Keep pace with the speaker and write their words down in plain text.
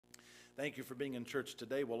Thank you for being in church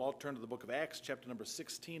today. We'll all turn to the book of Acts, chapter number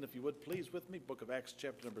 16, if you would, please, with me. Book of Acts,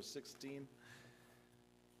 chapter number 16.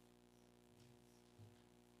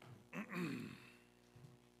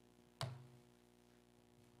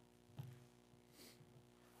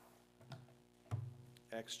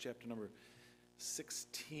 Acts, chapter number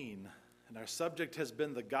 16. And our subject has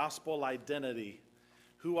been the gospel identity.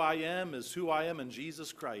 Who I am is who I am in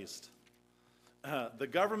Jesus Christ. The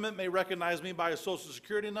government may recognize me by a social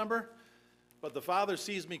security number, but the Father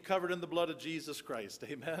sees me covered in the blood of Jesus Christ.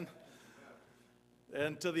 Amen.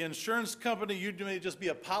 And to the insurance company, you may just be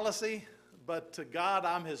a policy, but to God,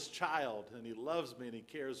 I'm his child, and he loves me and he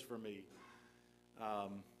cares for me.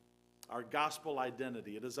 Our gospel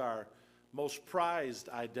identity, it is our most prized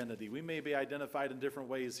identity. We may be identified in different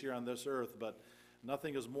ways here on this earth, but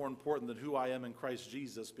nothing is more important than who I am in Christ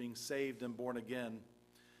Jesus, being saved and born again.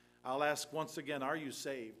 I'll ask once again, are you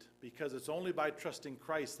saved? Because it's only by trusting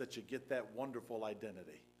Christ that you get that wonderful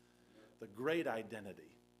identity, the great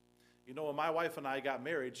identity. You know, when my wife and I got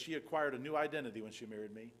married, she acquired a new identity when she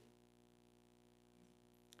married me.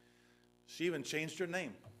 She even changed her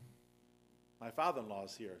name. My father-in-law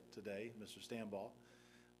is here today, Mr. Stanball.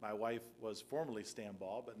 My wife was formerly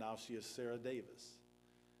Stanball, but now she is Sarah Davis.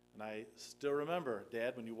 And I still remember,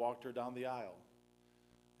 Dad, when you walked her down the aisle,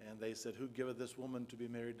 and they said, who giveth this woman to be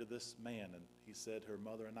married to this man? And he said, her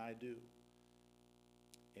mother and I do.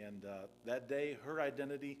 And that day, her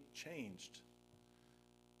identity changed.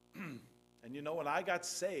 And you know, when I got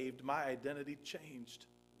saved, my identity changed.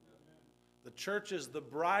 The church is the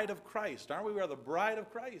bride of Christ, aren't we? We are the bride of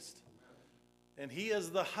Christ. And he is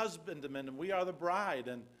the husbandman, and we are the bride.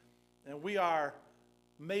 And we are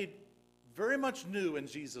made very much new in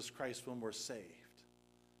Jesus Christ when we're saved.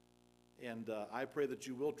 And I pray that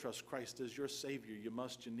you will trust Christ as your Savior. You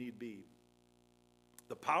must, you need be.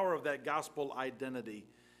 The power of that gospel identity.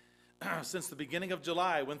 Since the beginning of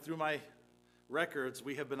July, I went through my records.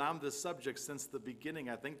 We have been on this subject since the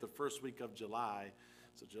beginning, I think the first week of July.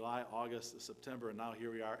 So July, August, September, and now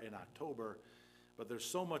here we are in October. But there's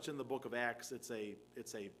so much in the book of Acts. It's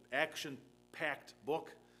a action-packed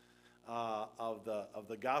book of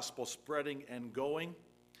the gospel spreading and going.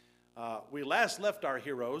 We last left our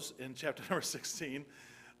heroes in chapter number 16.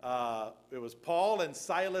 It was Paul and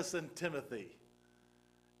Silas and Timothy.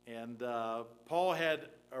 And Paul had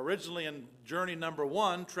originally in journey number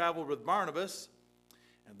 1 traveled with Barnabas.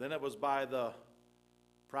 And then it was by the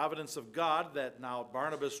providence of God that now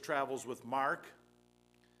Barnabas travels with Mark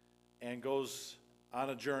and goes on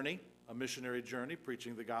a journey, a missionary journey,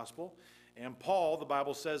 preaching the gospel. And Paul, the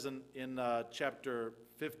Bible says in chapter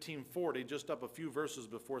 15:40, just up a few verses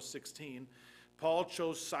before 16, Paul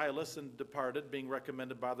chose Silas and departed, being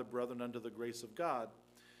recommended by the brethren unto the grace of God.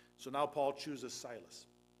 So now Paul chooses Silas.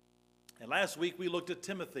 And last week we looked at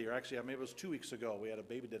Timothy, or actually maybe it was 2 weeks ago. We had a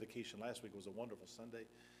baby dedication last week. It was a wonderful Sunday.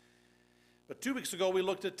 But 2 weeks ago we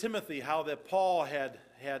looked at Timothy, how that Paul had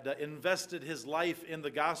invested his life in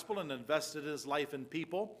the gospel and invested his life in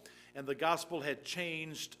people. And the gospel had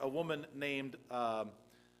changed a woman named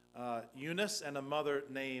Eunice and a mother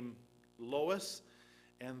named Lois,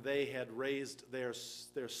 and they had raised their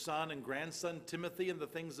son and grandson Timothy in the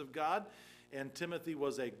things of God, and Timothy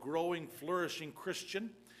was a growing, flourishing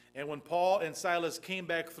Christian. And when Paul and Silas came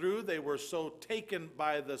back through, they were so taken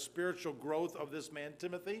by the spiritual growth of this man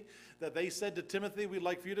Timothy that they said to Timothy, we'd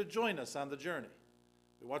like for you to join us on the journey.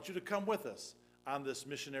 We want you to come with us on this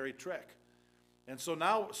missionary trek. And so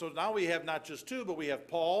now we have not just 2, but we have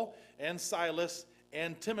Paul and Silas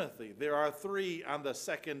and Timothy. There are 3 on the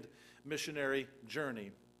second missionary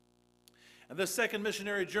journey. And this second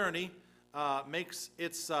missionary journey makes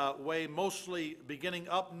its way mostly beginning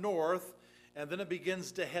up north, and then it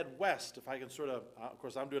begins to head west. If I can sort of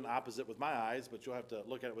course, I'm doing opposite with my eyes, but you'll have to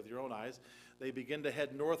look at it with your own eyes. They begin to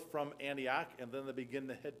head north from Antioch, and then they begin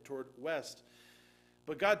to head toward west.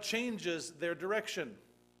 But God changes their direction.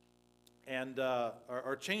 And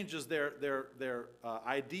or changes their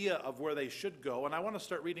idea of where they should go. And I want to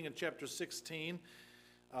start reading in chapter 16,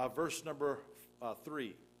 verse number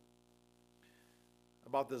 3,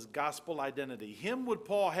 about this gospel identity. Him would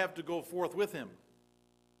Paul have to go forth with him,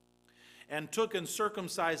 and took and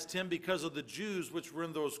circumcised him because of the Jews which were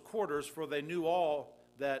in those quarters, for they knew all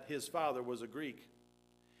that his father was a Greek.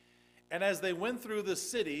 And as they went through the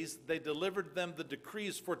cities, they delivered them the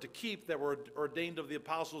decrees for to keep that were ordained of the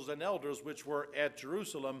apostles and elders which were at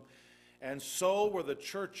Jerusalem. And so were the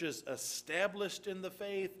churches established in the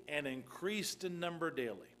faith and increased in number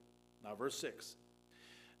daily. Now verse 6.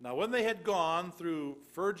 Now when they had gone through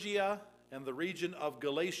Phrygia and the region of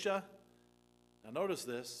Galatia, now notice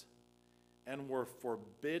this, and were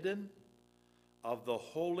forbidden of the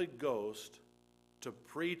Holy Ghost to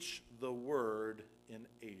preach the word in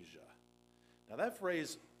Asia. Now that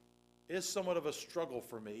phrase is somewhat of a struggle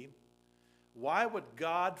for me. Why would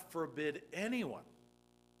God forbid anyone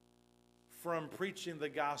from preaching the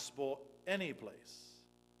gospel any place?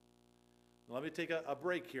 Let me take a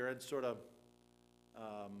break here and sort of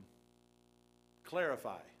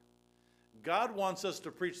clarify. God wants us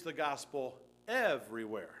to preach the gospel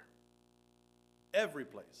everywhere, every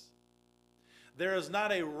place. There is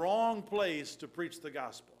not a wrong place to preach the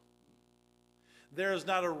gospel. There is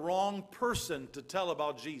not a wrong person to tell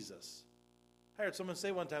about Jesus. I heard someone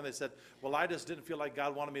say one time, they said, well, I just didn't feel like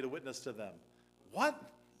God wanted me to witness to them. What?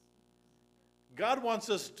 God wants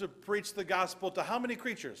us to preach the gospel to how many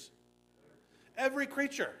creatures? Every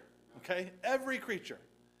creature, okay? Every creature.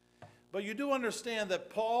 But you do understand that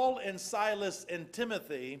Paul and Silas and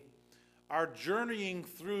Timothy are journeying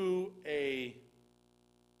through a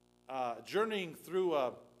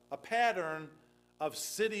pattern of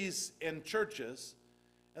cities and churches,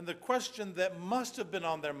 and the question that must have been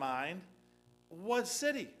on their mind: what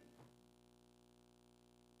city?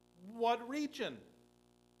 What region?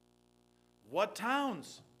 What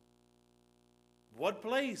towns? What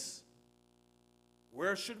place?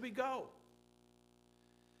 Where should we go?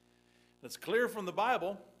 It's clear from the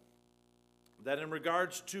Bible that in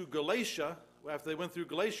regards to Galatia, after they went through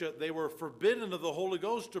Galatia, they were forbidden of the Holy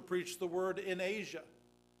Ghost to preach the word in Asia.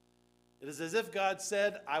 It is as if God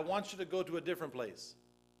said, I want you to go to a different place.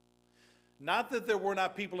 Not that there were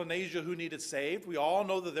not people in Asia who needed saved. We all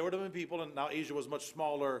know that there would have been people, and now Asia was much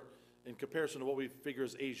smaller in comparison to what we figure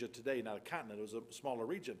is Asia today, not a continent. It was a smaller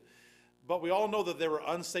region. But we all know that there were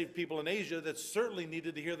unsaved people in Asia that certainly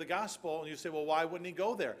needed to hear the gospel. And you say, well, why wouldn't he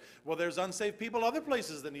go there? Well, there's unsaved people other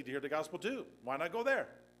places that need to hear the gospel too. Why not go there?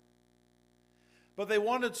 But they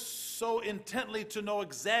wanted so intently to know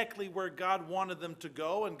exactly where God wanted them to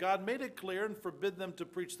go, and God made it clear and forbid them to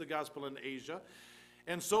preach the gospel in Asia.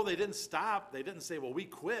 And so they didn't stop. They didn't say, well, we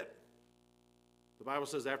quit. The Bible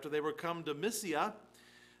says after they were come to Mysia,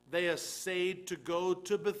 they essayed to go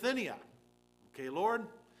to Bithynia. Okay, Lord,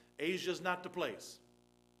 Asia's not the place.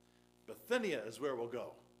 Bithynia is where we'll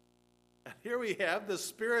go. And here we have, the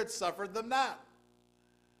Spirit suffered them not.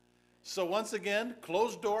 So once again,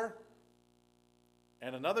 closed door.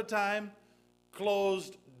 And another time,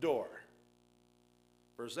 closed door.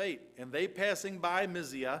 Verse 8, and they passing by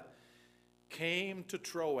Mysia came to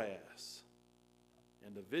Troas,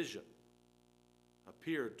 and a vision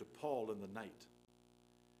appeared to Paul in the night.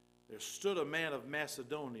 There stood a man of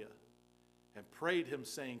Macedonia and prayed him,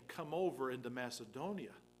 saying, come over into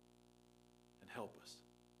Macedonia and help us.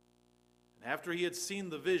 And after he had seen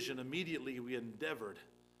the vision, immediately we endeavored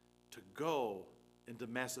to go into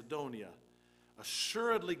Macedonia,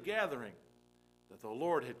 assuredly gathering that the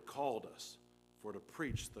Lord had called us for to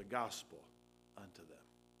preach the gospel unto them.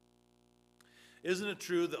 Isn't it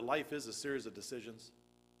true that life is a series of decisions?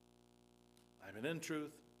 I mean, in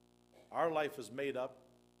truth, our life is made up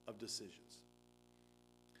of decisions.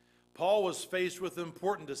 Paul was faced with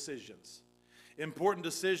important decisions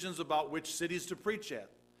about which cities to preach at.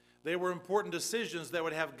 They were important decisions that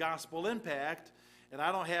would have gospel impact, and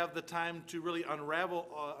I don't have the time to really unravel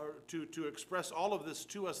or to express all of this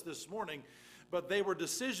to us this morning, but they were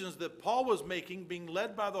decisions that Paul was making, being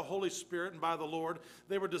led by the Holy Spirit and by the Lord.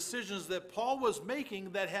 They were decisions that Paul was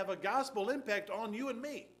making that have a gospel impact on you and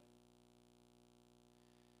me.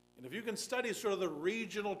 And if you can study sort of the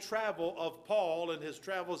regional travel of Paul and his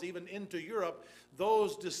travels even into Europe,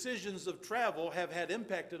 those decisions of travel have had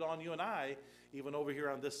impacted on you and I, even over here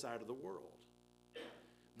on this side of the world.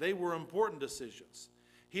 They were important decisions.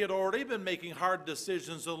 He had already been making hard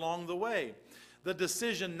decisions along the way. The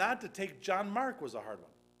decision not to take John Mark was a hard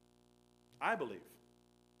one, I believe.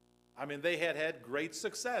 I mean, they had had great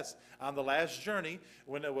success on the last journey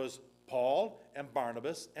when it was Paul and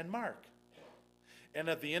Barnabas and Mark. And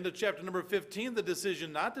at the end of chapter number 15, the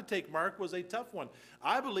decision not to take Mark was a tough one.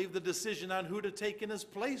 I believe the decision on who to take in his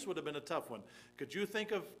place would have been a tough one. Could you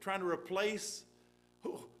think of trying to replace,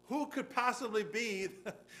 who could possibly be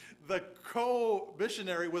the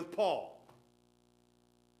co-missionary with Paul?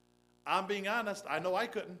 I'm being honest, I know I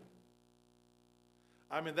couldn't.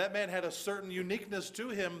 I mean, that man had a certain uniqueness to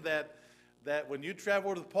him that when you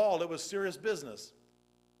traveled with Paul, it was serious business.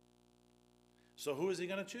 So who is he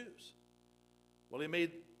going to choose? Well, he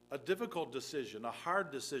made a difficult decision, a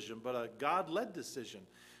hard decision, but a God-led decision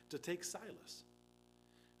to take Silas.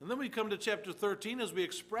 And then we come to chapter 13 as we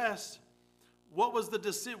express what was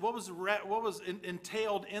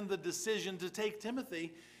entailed in the decision to take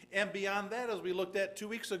Timothy. And beyond that, as we looked at 2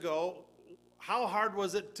 weeks ago, how hard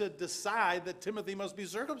was it to decide that Timothy must be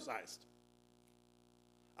circumcised?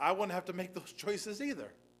 I wouldn't have to make those choices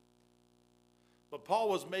either. But Paul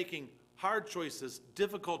was making hard choices,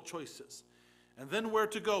 difficult choices. And then where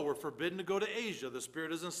to go? We're forbidden to go to Asia. The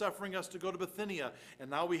Spirit isn't suffering us to go to Bithynia. And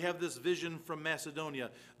now we have this vision from Macedonia.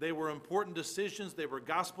 They were important decisions. They were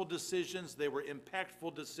gospel decisions. They were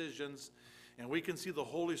impactful decisions. And we can see the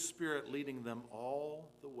Holy Spirit leading them all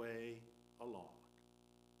the way along.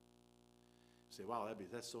 You say, wow,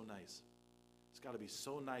 that's so nice. It's got to be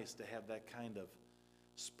so nice to have that kind of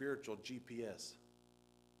spiritual GPS.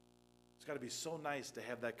 It's got to be so nice to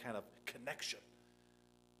have that kind of connection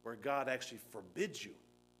where God actually forbids you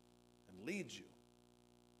and leads you.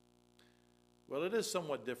 Well, it is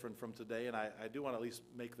somewhat different from today, and I do want to at least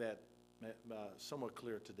make that somewhat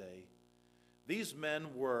clear today. These men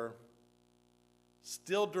were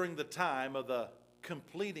still during the time of the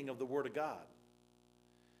completing of the Word of God.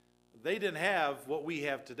 They didn't have what we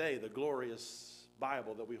have today, the glorious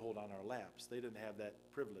Bible that we hold on our laps. They didn't have that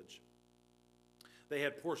privilege. They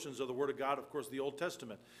had portions of the Word of God, of course, the Old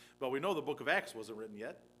Testament. But we know the book of Acts wasn't written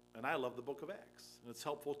yet, and I love the book of Acts, and it's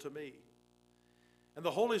helpful to me. And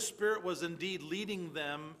the Holy Spirit was indeed leading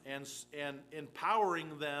them and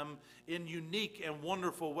empowering them in unique and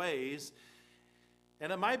wonderful ways.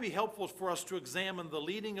 And it might be helpful for us to examine the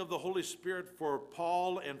leading of the Holy Spirit for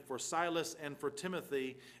Paul and for Silas and for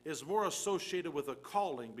Timothy is more associated with a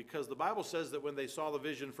calling, because the Bible says that when they saw the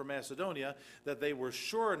vision for Macedonia, that they were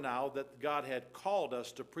sure now that God had called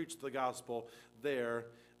us to preach the gospel there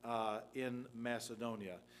in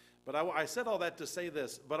Macedonia. But I said all that to say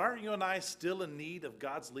this, but aren't you and I still in need of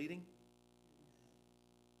God's leading?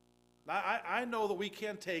 I know that we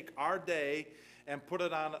can't take our day and put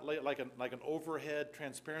it on like an overhead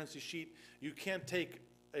transparency sheet. You can't take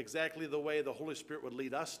exactly the way the Holy Spirit would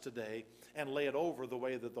lead us today and lay it over the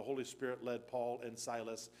way that the Holy Spirit led Paul and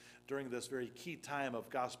Silas during this very key time of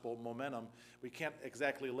gospel momentum. We can't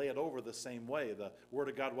exactly lay it over the same way. The Word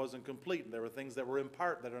of God wasn't complete, and there were things that were in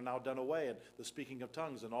part that are now done away, and the speaking of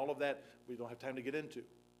tongues and all of that we don't have time to get into.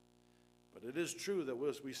 But it is true that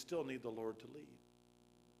we still need the Lord to lead.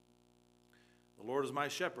 The Lord is my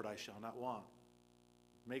shepherd, I shall not want.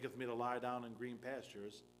 Maketh me to lie down in green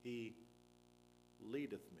pastures. He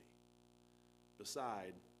leadeth me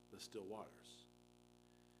beside the still waters.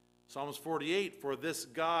 Psalms 48, for this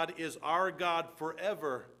God is our God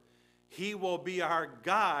forever. He will be our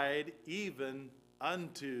guide even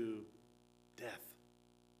unto death.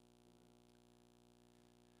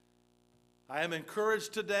 I am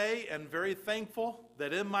encouraged today and very thankful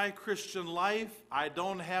that in my Christian life, I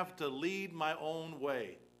don't have to lead my own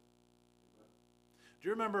way. Do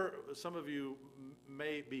you remember, some of you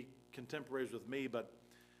may be contemporaries with me, but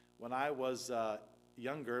when I was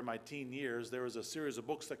younger, in my teen years, there was a series of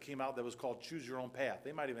books that came out that was called Choose Your Own Path.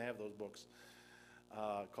 They might even have those books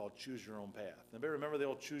called Choose Your Own Path. Anybody remember the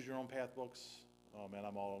old Choose Your Own Path books? Oh man,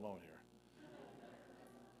 I'm all alone here.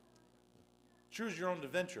 Choose Your Own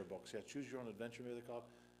Adventure books. Yeah, Choose Your Own Adventure, maybe they call it.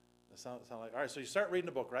 That sound like, all right, so you start reading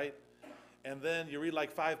the book, right? And then you read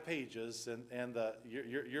like 5 pages, and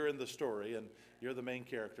you're in the story, and you're the main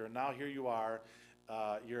character. And now here you are,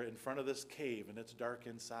 you're in front of this cave, and it's dark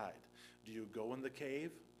inside. Do you go in the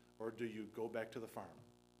cave, or do you go back to the farm?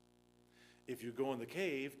 If you go in the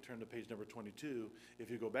cave, turn to page number 22. If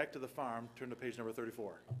you go back to the farm, turn to page number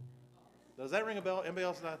 34. Does that ring a bell? Anybody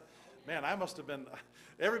else not? Man, I must have been,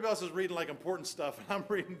 everybody else is reading like important stuff, and I'm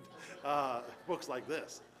reading books like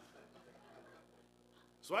this.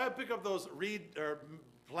 So I would pick up those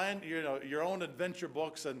plan your own adventure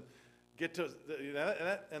books and get to,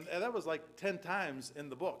 and that was like 10 times in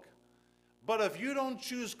the book. But if you don't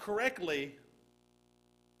choose correctly,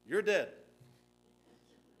 you're dead.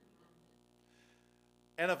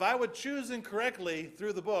 And if I would choose incorrectly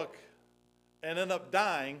through the book and end up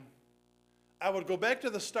dying, I would go back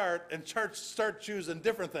to the start and start choosing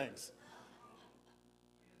different things,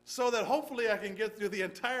 so that hopefully I can get through the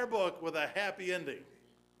entire book with a happy ending.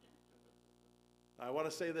 I want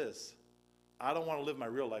to say this. I don't want to live my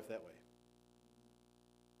real life that way.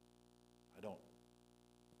 I don't.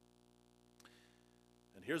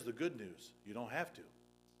 And here's the good news. You don't have to.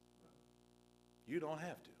 You don't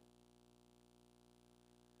have to.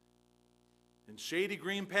 In shady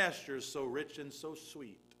green pastures so rich and so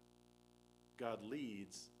sweet, God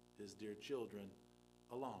leads his dear children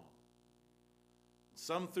along.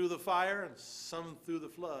 Some through the fire and some through the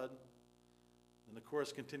flood. And the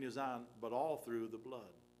chorus continues on, but all through the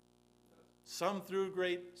blood. Some through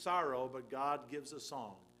great sorrow, but God gives a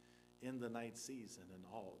song in the night season and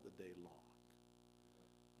all the day long.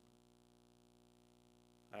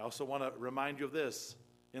 I also want to remind you of this.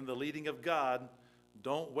 In the leading of God,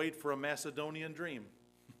 don't wait for a Macedonian dream.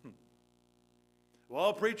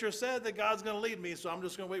 Well, preacher said that God's going to lead me, so I'm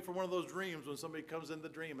just going to wait for one of those dreams when somebody comes in the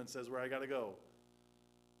dream and says where I got to go.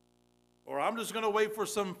 Or I'm just going to wait for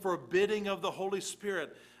some forbidding of the Holy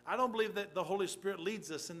Spirit. I don't believe that the Holy Spirit leads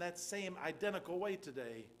us in that same identical way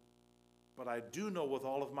today. But I do know with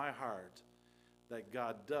all of my heart that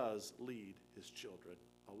God does lead his children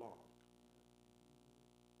along.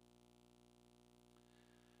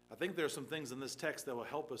 I think there are some things in this text that will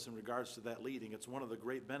help us in regards to that leading. It's one of the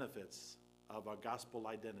great benefits of our gospel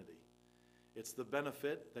identity. It's the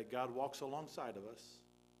benefit that God walks alongside of us.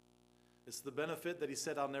 It's the benefit that he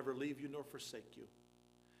said, I'll never leave you nor forsake you.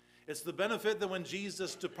 It's the benefit that when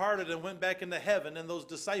Jesus departed and went back into heaven and those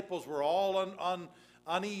disciples were all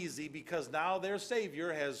uneasy because now their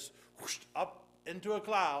Savior has whooshed up into a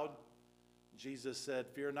cloud, Jesus said,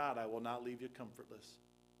 fear not, I will not leave you comfortless.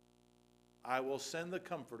 I will send the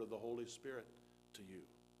comfort of the Holy Spirit to you.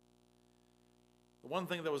 The one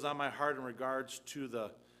thing that was on my heart in regards to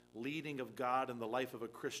the leading of God in the life of a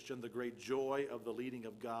Christian, the great joy of the leading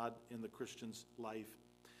of God in the Christian's life,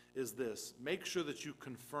 is this: make sure that you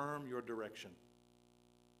confirm your direction.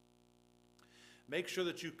 Make sure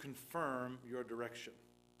that you confirm your direction.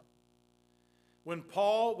 When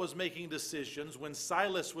Paul was making decisions, when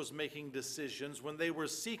Silas was making decisions, when they were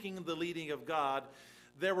seeking the leading of God,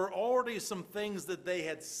 there were already some things that they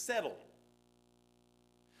had settled.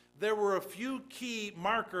 There were a few key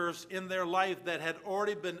markers in their life that had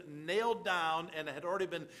already been nailed down and had already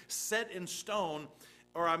been set in stone.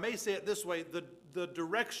 Or I may say it this way, the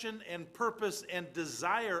direction and purpose and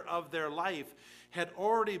desire of their life had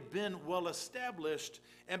already been well established.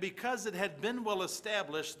 And because it had been well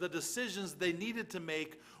established, the decisions they needed to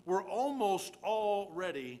make were almost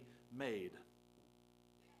already made.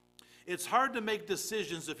 It's hard to make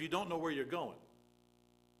decisions if you don't know where you're going.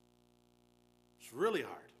 It's really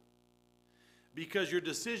hard, because your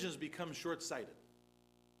decisions become short-sighted.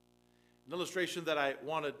 An illustration that I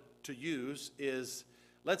wanted to use is,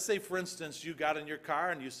 let's say, for instance, you got in your car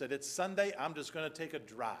and you said, it's Sunday, I'm just going to take a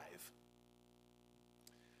drive.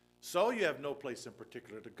 So you have no place in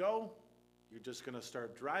particular to go. You're just going to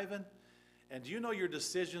start driving. And do you know your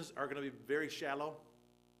decisions are going to be very shallow?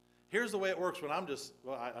 Here's the way it works when I'm just,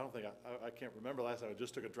 well, I can't remember the last time I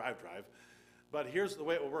just took a drive. But here's the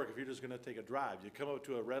way it will work if you're just going to take a drive. You come up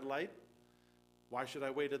to a red light. Why should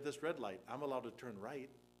I wait at this red light? I'm allowed to turn right.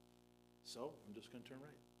 So I'm just going to turn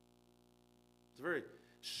right. It's a very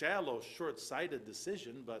shallow, short-sighted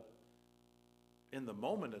decision, but in the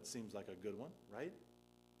moment it seems like a good one, right?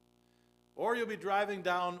 Or you'll be driving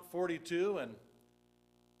down 42 and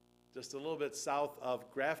just a little bit south of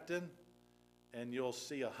Grafton, and you'll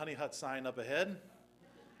see a Honey Hut sign up ahead,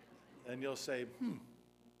 and you'll say,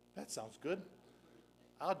 that sounds good.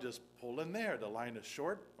 I'll just pull in there. The line is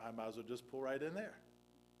short. I might as well just pull right in there.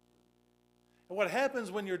 And what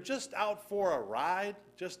happens when you're just out for a ride,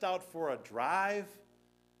 just out for a drive,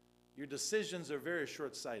 your decisions are very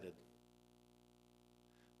short-sighted.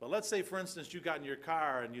 But let's say, for instance, you got in your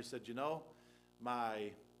car and you said, you know,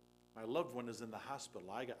 my loved one is in the hospital.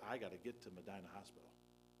 I got to get to Medina Hospital.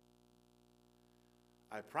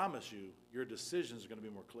 I promise you, your decisions are going to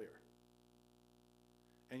be more clear.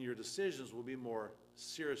 And your decisions will be more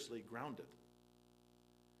seriously grounded.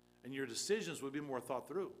 And your decisions will be more thought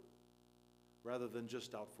through rather than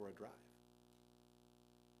just out for a drive.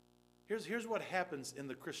 Here's what happens in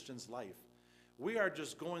the Christian's life. We are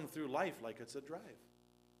just going through life like it's a drive.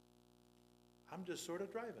 I'm just sort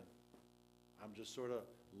of driving. I'm just sort of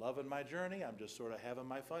loving my journey. I'm just sort of having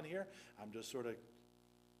my fun here. I'm just sort of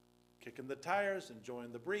kicking the tires,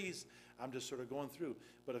 enjoying the breeze. I'm just sort of going through.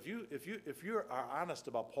 But if you are honest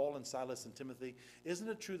about Paul and Silas and Timothy, isn't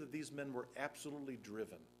it true that these men were absolutely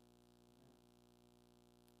driven?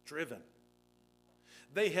 Driven.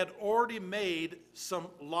 They had already made some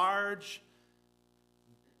large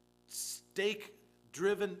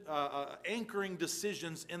stake-driven, anchoring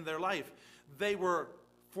decisions in their life. They were,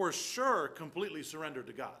 for sure, completely surrendered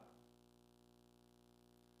to God.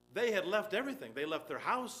 They had left everything. They left their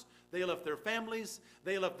house. They left their families.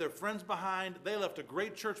 They left their friends behind. They left a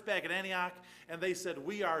great church back at Antioch. And they said,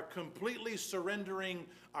 we are completely surrendering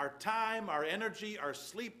our time, our energy, our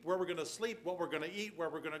sleep, where we're going to sleep, what we're going to eat, where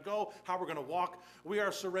we're going to go, how we're going to walk. We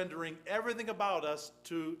are surrendering everything about us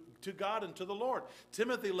to God and to the Lord.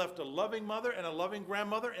 Timothy left a loving mother and a loving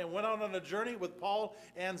grandmother and went out on a journey with Paul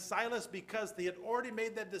and Silas because they had already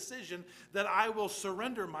made that decision that I will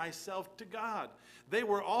surrender myself to God. They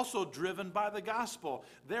were also driven by the gospel.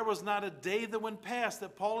 There was not a day that went past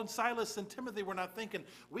that Paul and Silas and Timothy were not thinking,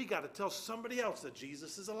 we got to tell somebody else that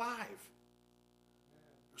Jesus is alive.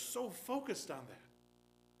 We're so focused on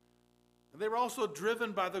that. And they were also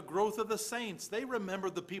driven by the growth of the saints. They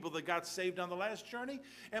remembered the people that got saved on the last journey,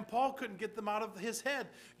 and Paul couldn't get them out of his head.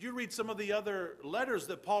 You read some of the other letters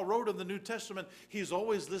that Paul wrote in the New Testament, he's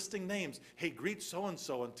always listing names. Hey, greet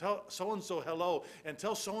so-and-so, and tell so-and-so hello, and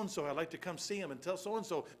tell so-and-so I'd like to come see him, and tell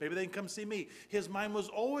so-and-so maybe they can come see me. His mind was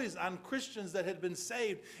always on Christians that had been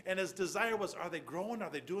saved, and his desire was, are they growing? Are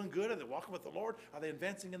they doing good? Are they walking with the Lord? Are they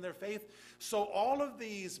advancing in their faith? So all of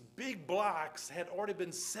these big blocks had already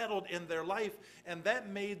been settled in their life, and that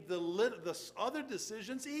made the other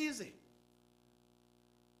decisions easy.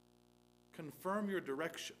 Confirm your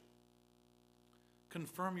direction.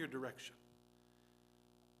 Confirm your direction.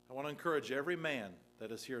 I want to encourage every man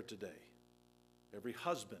that is here today, every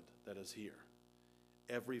husband that is here,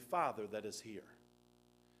 every father that is here,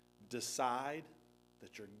 decide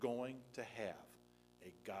that you're going to have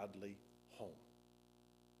a godly home.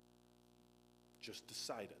 Just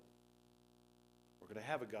decide it. We're going to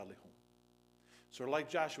have a godly home. Sort of like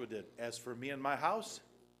Joshua did. As for me and my house,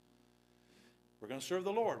 we're going to serve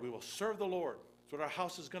the Lord. We will serve the Lord. That's what our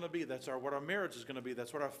house is going to be. That's what our marriage is going to be.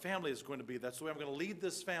 That's what our family is going to be. That's the way I'm going to lead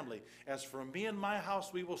this family. As for me and my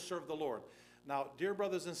house, we will serve the Lord. Now, dear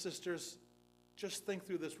brothers and sisters, just think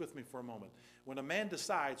through this with me for a moment. When a man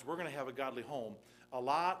decides we're going to have a godly home, a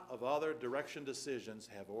lot of other direction decisions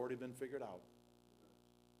have already been figured out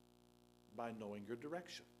by knowing your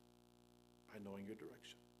direction. By knowing your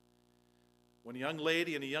direction. When a young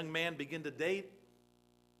lady and a young man begin to date,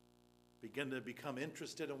 begin to become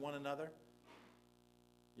interested in one another,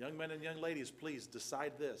 young men and young ladies, please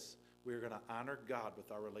decide this. We're going to honor God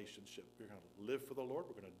with our relationship. We're going to live for the Lord.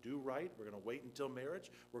 We're going to do right. We're going to wait until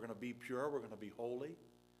marriage. We're going to be pure. We're going to be holy.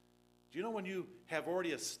 Do you know when you have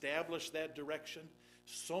already established that direction,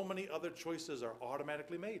 so many other choices are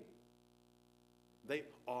automatically made. They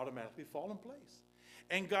automatically fall in place.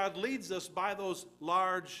 And God leads us by those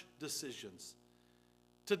large decisions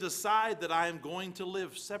to decide that I am going to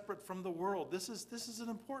live separate from the world. This is an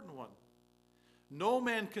important one. No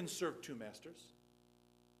man can serve two masters.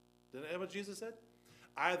 Isn't that what Jesus said?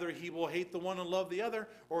 Either he will hate the one and love the other,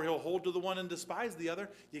 or he'll hold to the one and despise the other.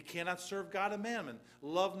 You cannot serve God and mammon.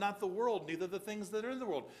 Love not the world, neither the things that are in the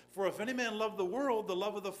world. For if any man love the world, the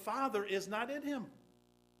love of the Father is not in him.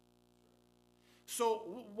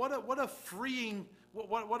 So what a freeing,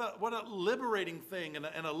 what a liberating thing and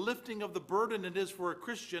a lifting of the burden it is for a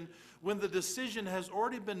Christian when the decision has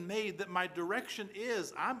already been made that my direction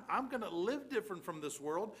is I'm going to live different from this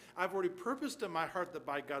world. I've already purposed in my heart that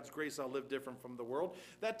by God's grace I'll live different from the world.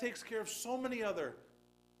 That takes care of so many other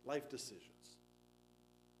life decisions.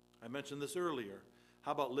 I mentioned this earlier.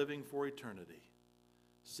 How about living for eternity?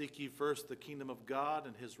 Seek ye first the kingdom of God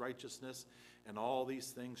and his righteousness, and all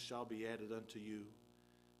these things shall be added unto you.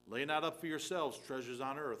 Lay not up for yourselves treasures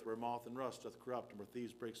on earth, where moth and rust doth corrupt, and where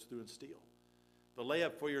thieves break through and steal. But lay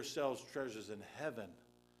up for yourselves treasures in heaven,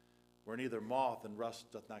 where neither moth and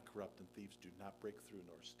rust doth not corrupt, and thieves do not break through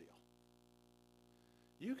nor steal.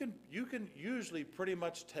 You can usually pretty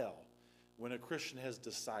much tell when a Christian has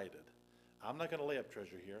decided, I'm not going to lay up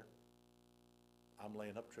treasure here. I'm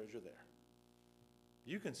laying up treasure there.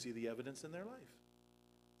 You can see the evidence in their life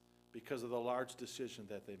because of the large decision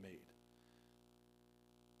that they made.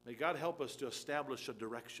 May God help us to establish a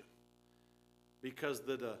direction, because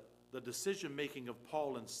the decision-making of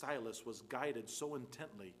Paul and Silas was guided so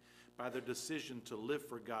intently by their decision to live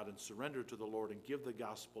for God and surrender to the Lord and give the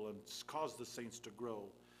gospel and cause the saints to grow.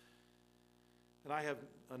 And I have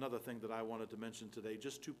another thing that I wanted to mention today,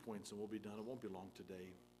 just 2 points, and we'll be done. It won't be long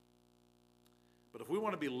today. But if we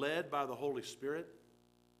want to be led by the Holy Spirit,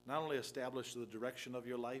 not only establish the direction of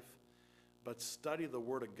your life, but study the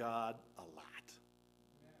Word of God a lot.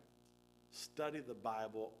 Study the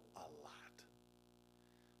Bible a lot.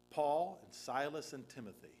 Paul and Silas and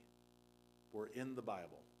Timothy were in the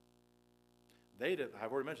Bible.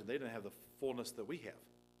 I've already mentioned, they didn't have the fullness that we have.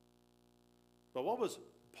 But what was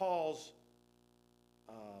Paul's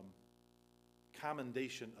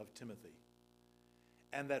commendation of Timothy?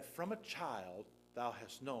 And that from a child thou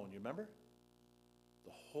hast known, you remember?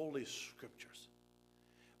 The Holy Scriptures,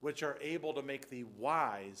 which are able to make thee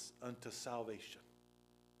wise unto salvation.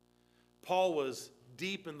 Paul was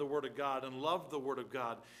deep in the Word of God and loved the Word of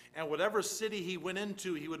God. And whatever city he went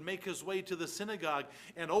into, he would make his way to the synagogue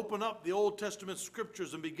and open up the Old Testament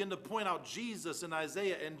scriptures and begin to point out Jesus in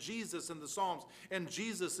Isaiah and Jesus in the Psalms and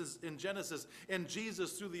Jesus in Genesis and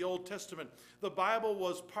Jesus through the Old Testament. The Bible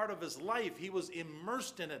was part of his life. He was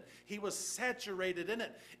immersed in it. He was saturated in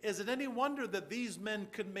it. Is it any wonder that these men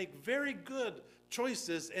could make very good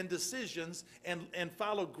choices and decisions and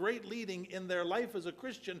followed great leading in their life as a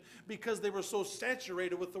Christian because they were so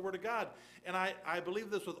saturated with the Word of God. And I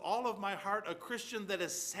believe this with all of my heart. A Christian that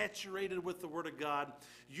is saturated with the Word of God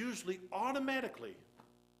usually automatically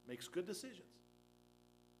makes good decisions.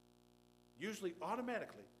 Usually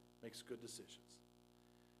automatically makes good decisions.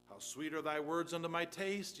 How sweet are thy words unto my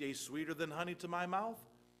taste, yea, sweeter than honey to my mouth.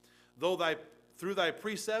 Through thy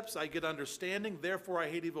precepts I get understanding, therefore I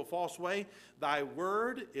hate evil false way. Thy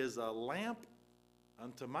word is a lamp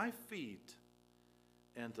unto my feet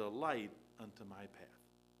and a light unto my path.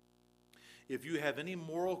 If you have any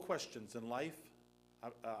moral questions in life,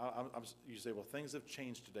 you say, well, things have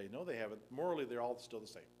changed today. No, they haven't. Morally, they're all still the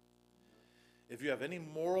same. If you have any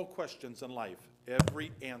moral questions in life,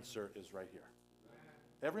 every answer is right here.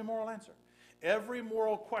 Every moral answer. Every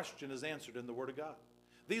moral question is answered in the Word of God.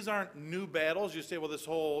 These aren't new battles. You say, well, this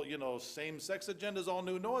whole, same-sex agenda is all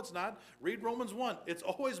new. No, it's not. Read Romans 1. It's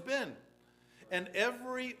always been. And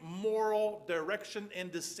every moral direction and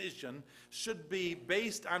decision should be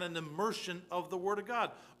based on an immersion of the Word of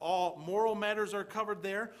God. All moral matters are covered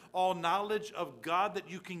there. All knowledge of God that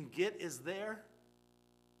you can get is there.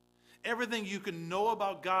 Everything you can know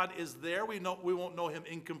about God is there. We won't know him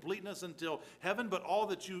in completeness until heaven, but all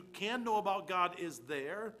that you can know about God is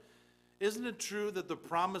there. Isn't it true that the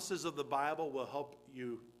promises of the Bible will help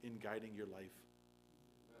you in guiding your life?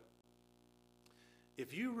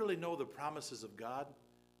 If you really know the promises of God,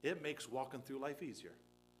 it makes walking through life easier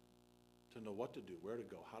to know what to do, where to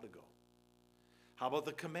go, how to go. How about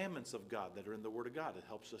the commandments of God that are in the Word of God? It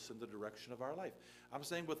helps us in the direction of our life. I'm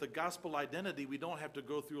saying with the gospel identity, we don't have to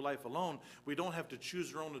go through life alone. We don't have to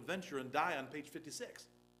choose our own adventure and die on page 56.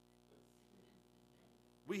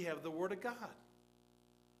 We have the Word of God.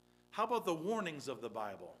 How about the warnings of the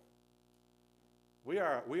Bible? We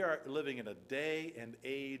are living in a day and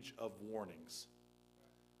age of warnings.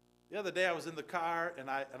 The other day I was in the car and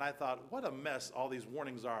I thought, what a mess all these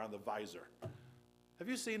warnings are on the visor. Have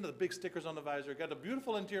you seen the big stickers on the visor? Got a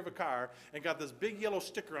beautiful interior of a car and got this big yellow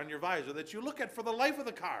sticker on your visor that you look at for the life of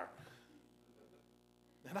the car.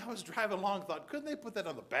 And I was driving along and thought, couldn't they put that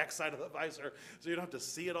on the back side of the visor so you don't have to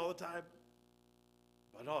see it all the time?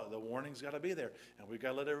 But no, the warning's got to be there, and we've got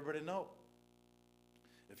to let everybody know.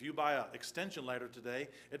 If you buy an extension ladder today,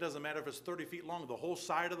 it doesn't matter if it's 30 feet long. The whole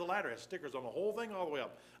side of the ladder has stickers on the whole thing all the way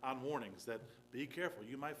up on warnings that be careful,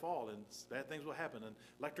 you might fall, and bad things will happen, and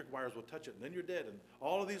electric wires will touch it, and then you're dead, and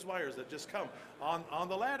all of these wires that just come on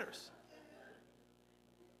the ladders.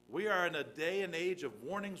 We are in a day and age of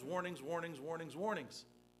warnings, warnings, warnings, warnings, warnings.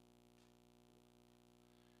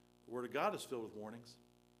 The Word of God is filled with warnings.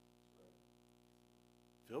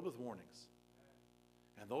 Filled with warnings.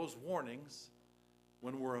 And those warnings,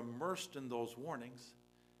 when we're immersed in those warnings,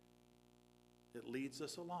 it leads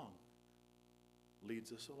us along.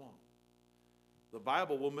 Leads us along. The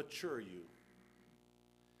Bible will mature you.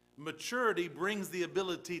 Maturity brings the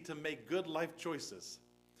ability to make good life choices.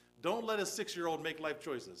 Don't let a 6-year-old make life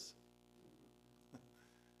choices.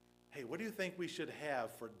 Hey, what do you think we should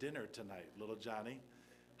have for dinner tonight, little Johnny?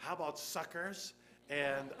 How about suckers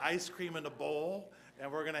and ice cream in a bowl?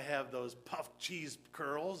 And we're going to have those puffed cheese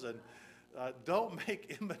curls. And don't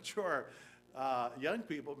make immature young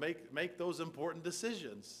people make those important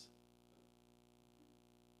decisions.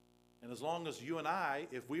 And as long as you and I,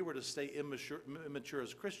 if we were to stay immature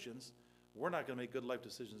as Christians, we're not going to make good life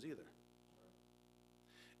decisions either.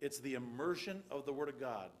 It's the immersion of the Word of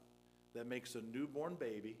God that makes a newborn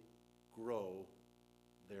baby grow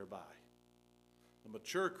thereby. A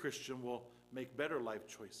mature Christian will make better life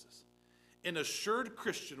choices. An assured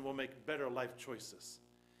Christian will make better life choices.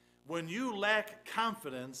 When you lack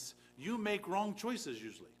confidence, you make wrong choices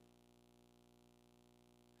usually.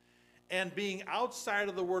 And being outside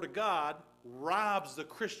of the Word of God robs the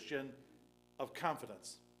Christian of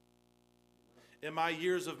confidence. In my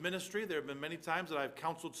years of ministry, there have been many times that I've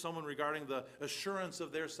counseled someone regarding the assurance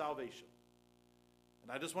of their salvation.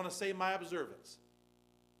 And I just want to say my observance.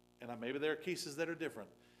 And maybe there are cases that are different.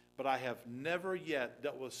 But I have never yet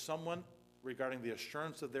dealt with someone regarding the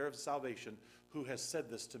assurance of their salvation who has said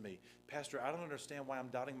this to me. Pastor, I don't understand why I'm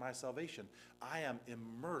doubting my salvation. I am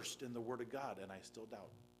immersed in the Word of God and I still doubt.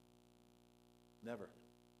 Never.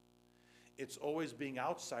 It's always being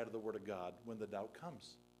outside of the Word of God when the doubt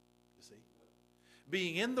comes, you see.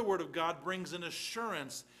 Being in the Word of God brings an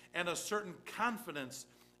assurance and a certain confidence.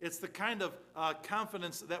 It's the kind of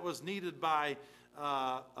confidence that was needed by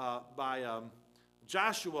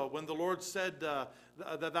Joshua, when the Lord said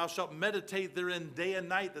that thou shalt meditate therein day and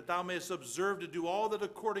night, that thou mayest observe to do all that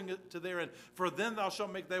according to therein, for then thou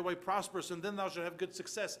shalt make thy way prosperous, and then thou shalt have good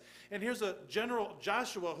success. And here's a general,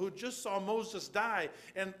 Joshua, who just saw Moses die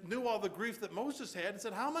and knew all the grief that Moses had, and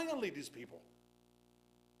said, how am I going to lead these people?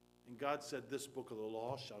 And God said, this book of the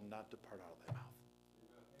law shall not depart out of thy mouth.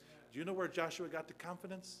 Do you know where Joshua got the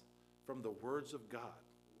confidence? From the words of God.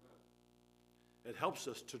 It helps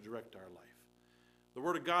us to direct our life. The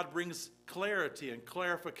Word of God brings clarity and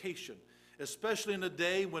clarification, especially in a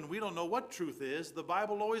day when we don't know what truth is. The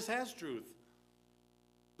Bible always has truth.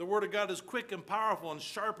 The Word of God is quick and powerful and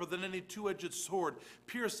sharper than any two-edged sword,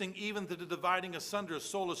 piercing even to the dividing asunder of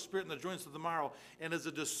soul and spirit and the joints of the marrow, and is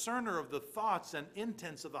a discerner of the thoughts and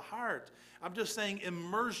intents of the heart. I'm just saying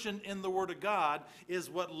immersion in the Word of God is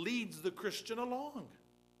what leads the Christian along.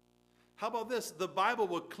 How about this? The Bible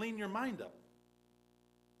will clean your mind up.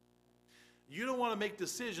 You don't want to make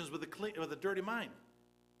decisions with a dirty mind.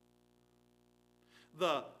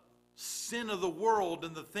 The sin of the world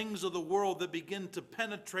and the things of the world that begin to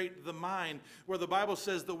penetrate the mind, where the Bible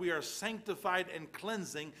says that we are sanctified and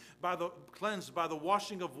cleansed by the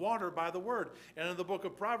washing of water by the word. And in the book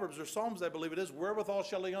of Proverbs or Psalms, I believe it is, wherewithal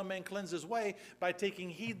shall a young man cleanse his way? By taking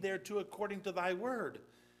heed thereto according to thy word.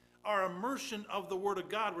 Our immersion of the Word of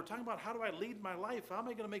God, we're talking about how do I lead my life? How am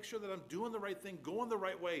I going to make sure that I'm doing the right thing, going the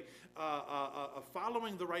right way,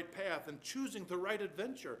 following the right path, and choosing the right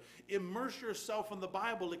adventure? Immerse yourself in the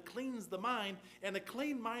Bible. It cleans the mind, and a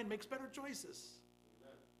clean mind makes better choices.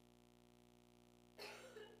 Amen.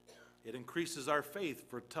 It increases our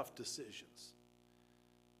faith for tough decisions,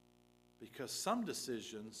 because some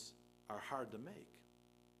decisions are hard to make.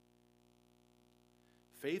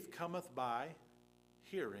 Faith cometh by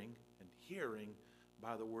hearing, and hearing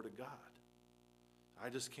by the Word of God. I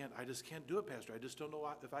just can't do it, Pastor. I just don't know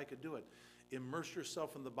if I could do it. Immerse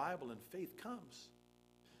yourself in the Bible, and faith comes.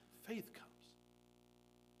 Faith comes.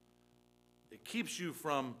 It keeps you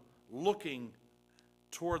from looking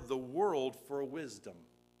toward the world for wisdom.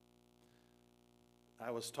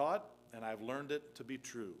 I was taught, and I've learned it to be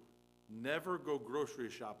true. Never go grocery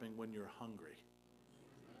shopping when you're hungry.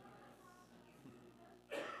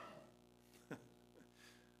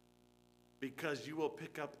 Because you will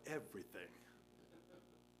pick up everything.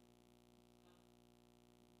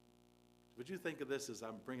 Would you think of this as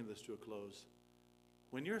I'm bringing this to a close?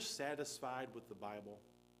 When you're satisfied with the Bible,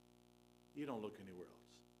 you don't look anywhere else.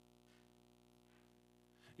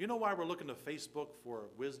 You know why we're looking to Facebook for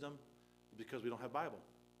wisdom? Because we don't have Bible.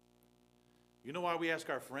 You know why we ask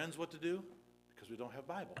our friends what to do? Because we don't have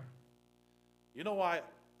Bible. You know why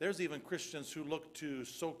there's even Christians who look to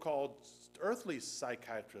so-called earthly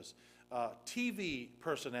psychiatrists, TV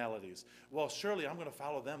personalities. Well, surely I'm going to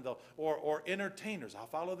follow them, though. Or entertainers, I'll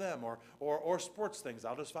follow them. Or sports things,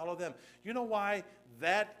 I'll just follow them. You know why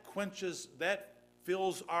that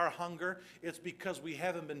fills our hunger? It's because we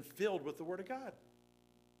haven't been filled with the Word of God.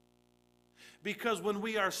 Because when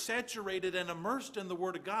we are saturated and immersed in the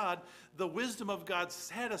Word of God, the wisdom of God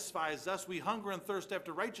satisfies us. We hunger and thirst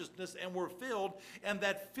after righteousness, and we're filled. And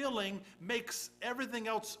that filling makes everything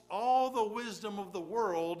else, all the wisdom of the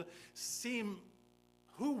world, seem,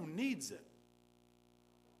 who needs it?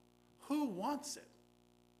 Who wants it?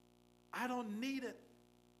 I don't need it.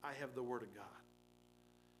 I have the Word of God.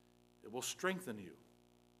 It will strengthen you.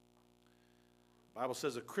 The Bible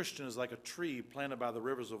says a Christian is like a tree planted by the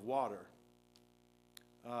rivers of water.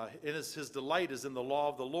 His delight is in the law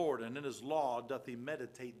of the Lord, and in his law doth he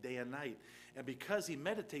meditate day and night. And because he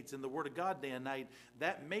meditates in the Word of God day and night,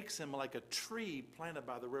 that makes him like a tree planted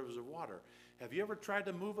by the rivers of water. Have you ever tried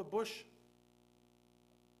to move a bush?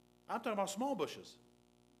 I'm talking about small bushes.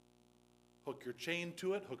 Hook your chain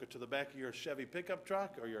to it, hook it to the back of your Chevy pickup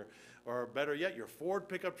truck, or better yet, your Ford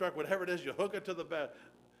pickup truck, whatever it is, you hook it to the back.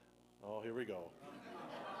 Oh, here we go.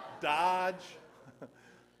 Dodge.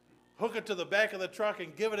 Hook it to the back of the truck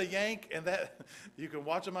and give it a yank, and that, you can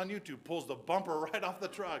watch them on YouTube, pulls the bumper right off the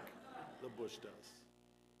truck. The bush does.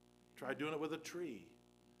 Try doing it with a tree.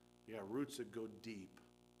 You got roots that go deep.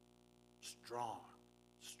 Strong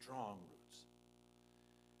roots.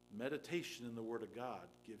 Meditation in the Word of God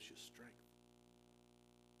gives you strength.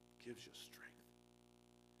 Gives you strength.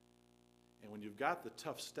 And when you've got the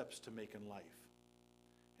tough steps to make in life,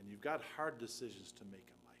 and you've got hard decisions to make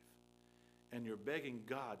in life, and you're begging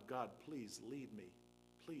God, God, please lead me.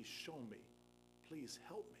 Please show me. Please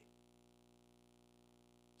help me.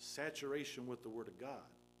 Saturation with the Word of God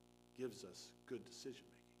gives us good decision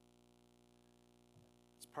making.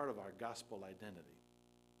 It's part of our gospel identity.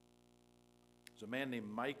 There's a man named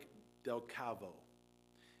Mike Del Cavo.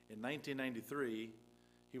 In 1993,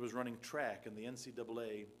 He was running track in the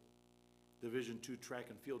NCAA Division II Track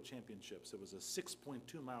and Field Championships. It was a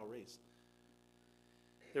 6.2-mile race.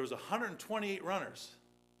 There was 128 runners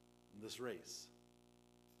in this race.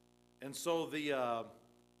 And so the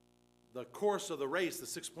course of the race, the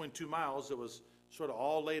 6.2 miles, it was sort of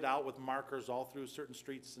all laid out with markers all through certain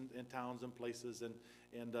streets and towns and places.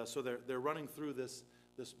 And so they're running through this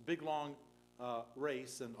big, long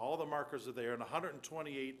race, and all the markers are there, and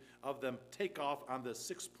 128 of them take off on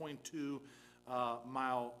this 6.2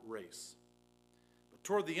 mile race. But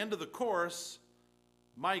toward the end of the course,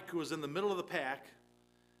 Mike, who was in the middle of the pack,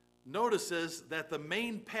 notices that the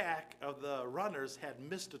main pack of the runners had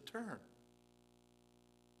missed a turn.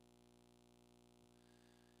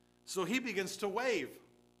 So he begins to wave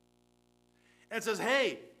and says,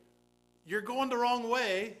 "Hey, you're going the wrong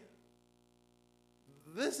way.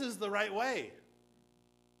 This is the right way."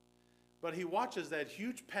 But he watches that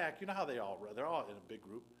huge pack. You know how they're all in a big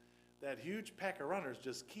group. That huge pack of runners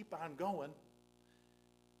just keep on going.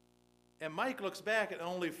 And Mike looks back, and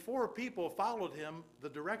only 4 people followed him the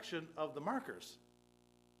direction of the markers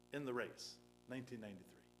in the race,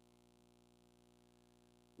 1993.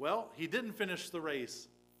 Well, he didn't finish the race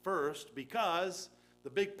first because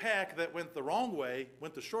the big pack that went the wrong way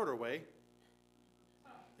went the shorter way.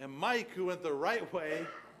 And Mike, who went the right way,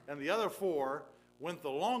 and the other 4 went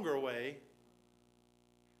the longer way.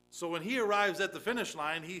 So when he arrives at the finish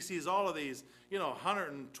line, he sees all of these,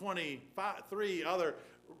 123 other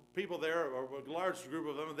people there, or a large group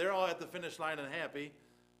of them. They're all at the finish line and happy.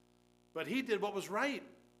 But he did what was right.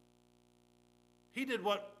 He did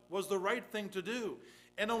what was the right thing to do.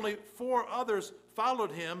 And only 4 others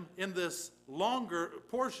followed him in this longer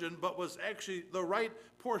portion, but was actually the right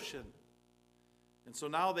portion. And so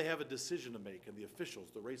now they have a decision to make, and the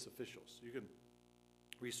officials, the race officials, you can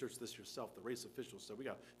research this yourself. The race officials said, we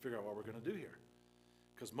got to figure out what we're going to do here,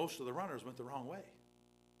 because most of the runners went the wrong way.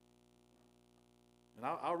 And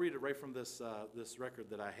I'll read it right from this record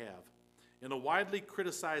that I have. In a widely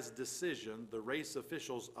criticized decision, the race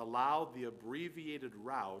officials allowed the abbreviated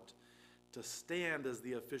route to stand as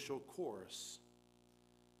the official course,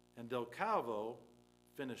 and Del Calvo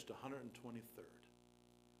finished 123rd.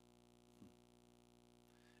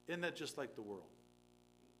 Isn't that just like the world?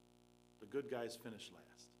 The good guys finish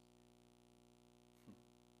last.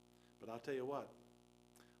 But I'll tell you what,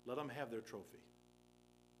 let them have their trophy.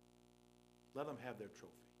 Let them have their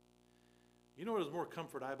trophy. You know what is more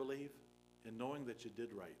comfort, I believe, in knowing that you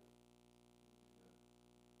did right?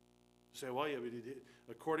 You say, well, yeah,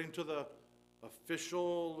 but according to the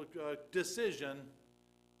official decision,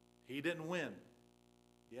 he didn't win.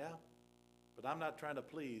 Yeah, but I'm not trying to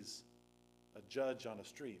please a judge on a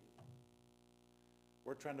street.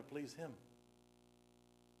 We're trying to please him.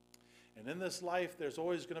 And in this life, there's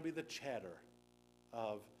always going to be the chatter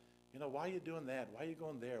of, why are you doing that? Why are you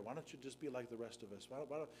going there? Why don't you just be like the rest of us?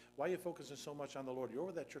 Why are you focusing so much on the Lord? You're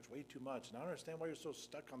over that church way too much. And I don't understand why you're so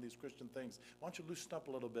stuck on these Christian things. Why don't you loosen up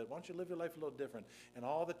a little bit? Why don't you live your life a little different? And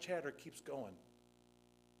all the chatter keeps going.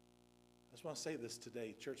 I just want to say this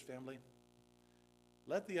today, church family.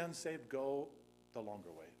 Let the unsaved go the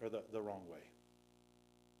longer way, or the wrong way.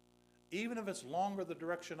 Even if it's longer the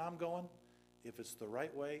direction I'm going, if it's the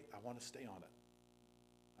right way, I want to stay on it.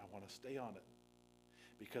 I want to stay on it.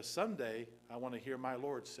 Because someday I want to hear my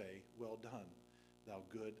Lord say, well done, thou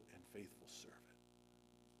good and faithful servant.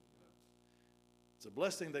 It's a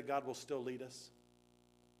blessing that God will still lead us.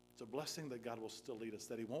 It's a blessing that God will still lead us,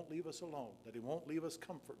 that he won't leave us alone, that he won't leave us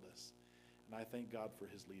comfortless. And I thank God for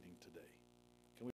his leading today.